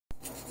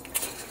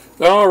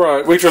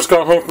Alright, we just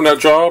got home from that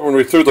job and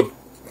we threw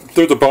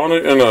the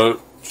bonnet in a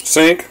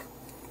sink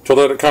to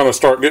let it kind of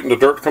start getting the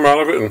dirt come out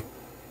of it. And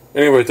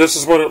anyway, this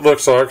is what it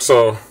looks like.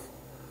 So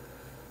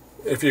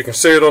if you can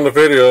see it on the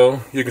video,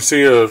 you can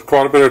see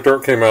quite a bit of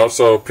dirt came out.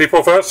 So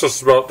people have asked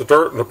us about the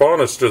dirt in the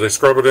bonnets. Do they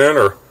scrub it in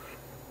or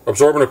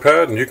absorb in the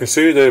pad? And you can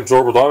see they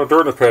absorb a lot of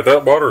dirt in the pad.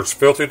 That water is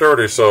filthy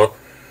dirty. So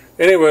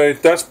anyway,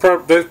 that's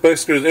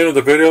basically the end of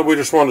the video. We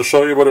just wanted to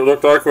show you what it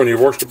looked like when you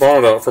washed the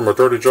bonnet out from a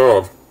dirty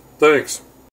job. Thanks.